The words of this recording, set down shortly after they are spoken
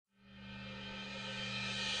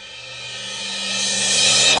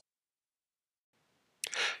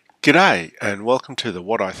G'day, and welcome to the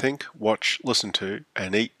What I Think, Watch, Listen to,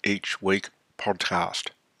 and Eat Each Week podcast.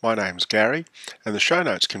 My name's Gary, and the show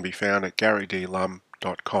notes can be found at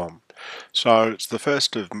garydlum.com. So it's the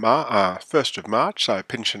 1st of March, so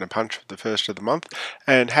pinch and a punch for the first of the month,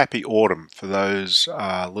 and happy autumn for those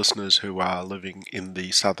listeners who are living in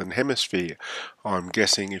the southern hemisphere. I'm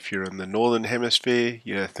guessing if you're in the northern hemisphere,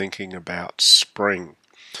 you're thinking about spring.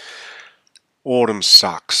 Autumn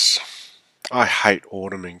sucks. I hate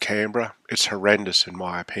autumn in Canberra. It's horrendous in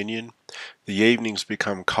my opinion. The evenings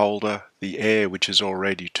become colder, the air, which is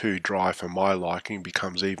already too dry for my liking,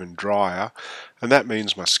 becomes even drier, and that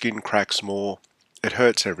means my skin cracks more, it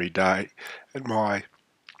hurts every day, and my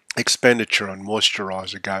expenditure on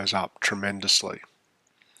moisturiser goes up tremendously.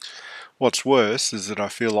 What's worse is that I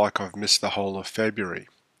feel like I've missed the whole of February.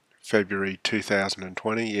 February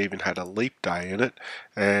 2020 even had a leap day in it,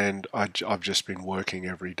 and I've just been working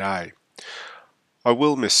every day. I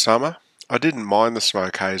will miss summer. I didn't mind the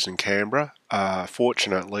smoke haze in Canberra.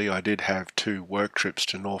 Fortunately, I did have two work trips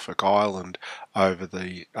to Norfolk Island over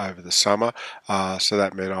the summer, so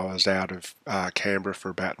that meant I was out of Canberra for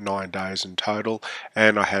about 9 days in total,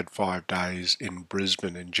 and I had 5 days in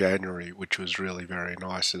Brisbane in January, which was really very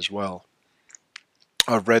nice as well.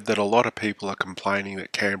 I've read that a lot of people are complaining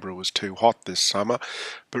that Canberra was too hot this summer,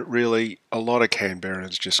 but really a lot of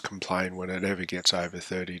Canberrans just complain when it ever gets over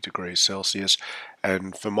 30 degrees Celsius,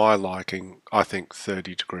 and for my liking, I think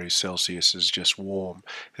 30 degrees Celsius is just warm.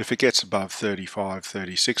 If it gets above 35,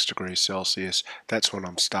 36 degrees Celsius, that's when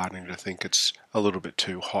I'm starting to think it's a little bit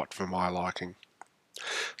too hot for my liking.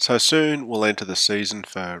 So soon we'll enter the season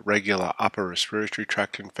for regular upper respiratory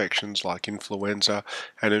tract infections like influenza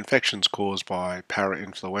and infections caused by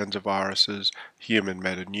parainfluenza viruses, human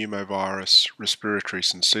metapneumovirus, respiratory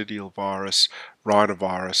syncytial virus,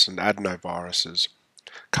 rhinovirus and adenoviruses.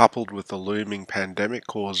 Coupled with the looming pandemic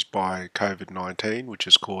caused by COVID-19, which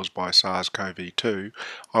is caused by SARS-CoV-2,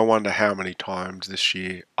 I wonder how many times this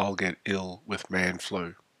year I'll get ill with man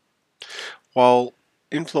flu. While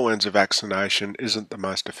influenza vaccination isn't the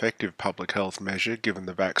most effective public health measure given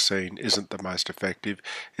the vaccine isn't the most effective,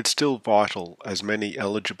 it's still vital as many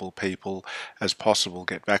eligible people as possible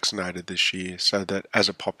get vaccinated this year so that as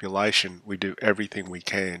a population we do everything we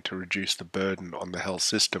can to reduce the burden on the health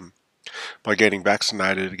system. By getting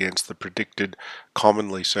vaccinated against the predicted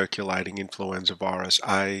commonly circulating influenza virus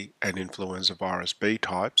A and influenza virus B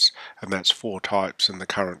types, and that's 4 types in the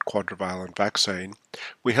current quadrivalent vaccine,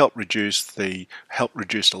 we help reduce a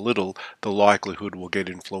little the likelihood we'll get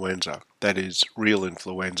influenza, that is real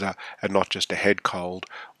influenza and not just a head cold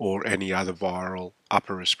or any other viral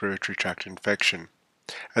upper respiratory tract infection.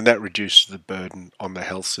 And that reduces the burden on the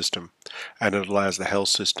health system, and it allows the health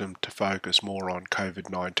system to focus more on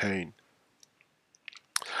COVID-19.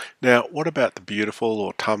 Now, what about the beautiful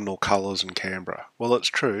autumnal colours in Canberra? Well, it's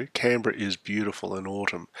true, Canberra is beautiful in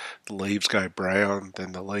autumn. The leaves go brown,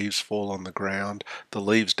 then the leaves fall on the ground, the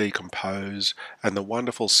leaves decompose, and the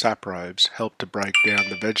wonderful saprobes help to break down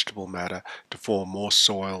the vegetable matter to form more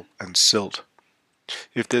soil and silt.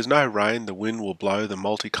 If there's no rain, the wind will blow the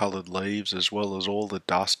multicoloured leaves as well as all the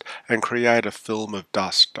dust and create a film of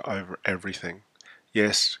dust over everything.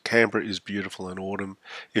 Yes, Canberra is beautiful in autumn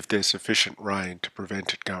if there's sufficient rain to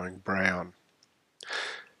prevent it going brown.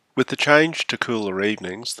 With the change to cooler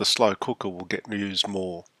evenings, the slow cooker will get used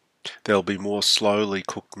more. There'll be more slowly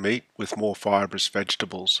cooked meat with more fibrous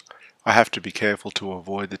vegetables. I have to be careful to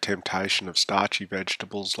avoid the temptation of starchy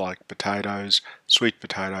vegetables like potatoes, sweet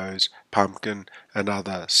potatoes, pumpkin, and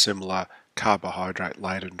other similar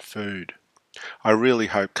carbohydrate-laden food. I really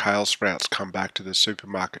hope kale sprouts come back to the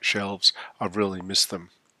supermarket shelves. I've really missed them.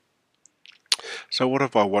 So what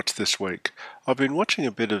have I watched this week? I've been watching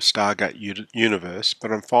a bit of Stargate Universe,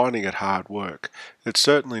 but I'm finding it hard work. It's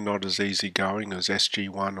certainly not as easygoing as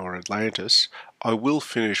SG-1 or Atlantis. I will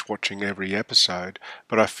finish watching every episode,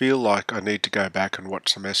 but I feel like I need to go back and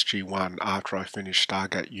watch some SG-1 after I finish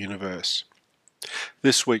Stargate Universe.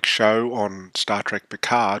 This week's show on Star Trek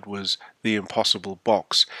Picard was The Impossible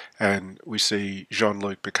Box, and we see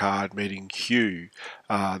Jean-Luc Picard meeting Hugh,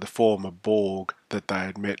 the former Borg that they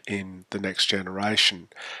had met in The Next Generation,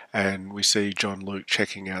 and we see Jean-Luc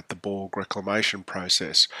checking out the Borg reclamation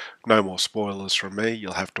process. No more spoilers from me,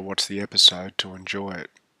 you'll have to watch the episode to enjoy it.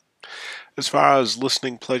 As far as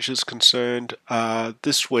listening pleasure is concerned,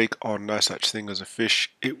 this week on No Such Thing as a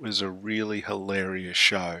Fish, it was a really hilarious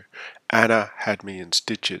show. Anna had me in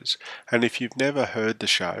stitches, and if you've never heard the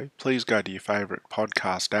show, please go to your favourite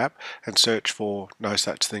podcast app and search for No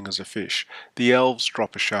Such Thing as a Fish. The Elves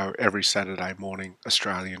drop a show every Saturday morning,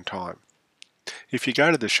 Australian time. If you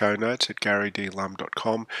go to the show notes at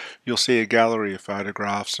garydlum.com, you'll see a gallery of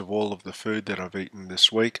photographs of all of the food that I've eaten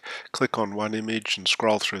this week. Click on one image and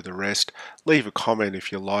scroll through the rest. Leave a comment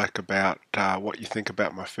if you like about what you think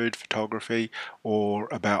about my food photography or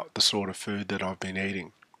about the sort of food that I've been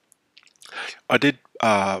eating. I did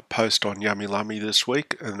post on Yummy Lummy this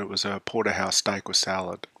week, and it was a porterhouse steak with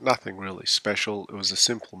salad. Nothing really special. It was a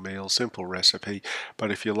simple meal, simple recipe, but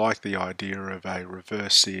if you like the idea of a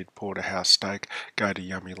reverse seared porterhouse steak, go to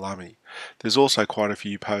Yummy Lummy. There's also quite a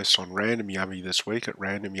few posts on Random Yummy this week at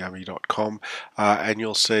randomyummy.com, and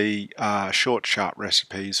you'll see short, sharp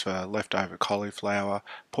recipes for leftover cauliflower,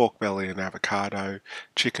 pork belly and avocado,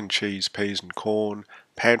 chicken, cheese, peas and corn,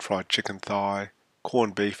 pan-fried chicken thigh,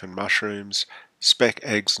 corned beef and mushrooms, speck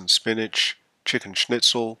eggs and spinach, chicken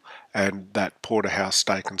schnitzel, and that porterhouse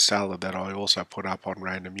steak and salad that I also put up on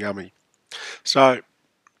Random Yummy. So,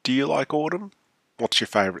 do you like autumn? What's your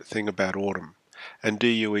favourite thing about autumn? And do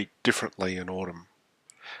you eat differently in autumn?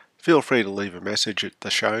 Feel free to leave a message at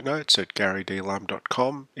the show notes at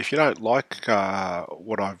garydlum.com. If you don't like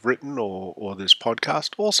what I've written or this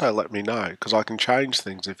podcast, also let me know, because I can change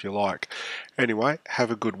things if you like. Anyway,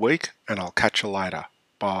 have a good week, and I'll catch you later.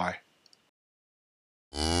 Bye.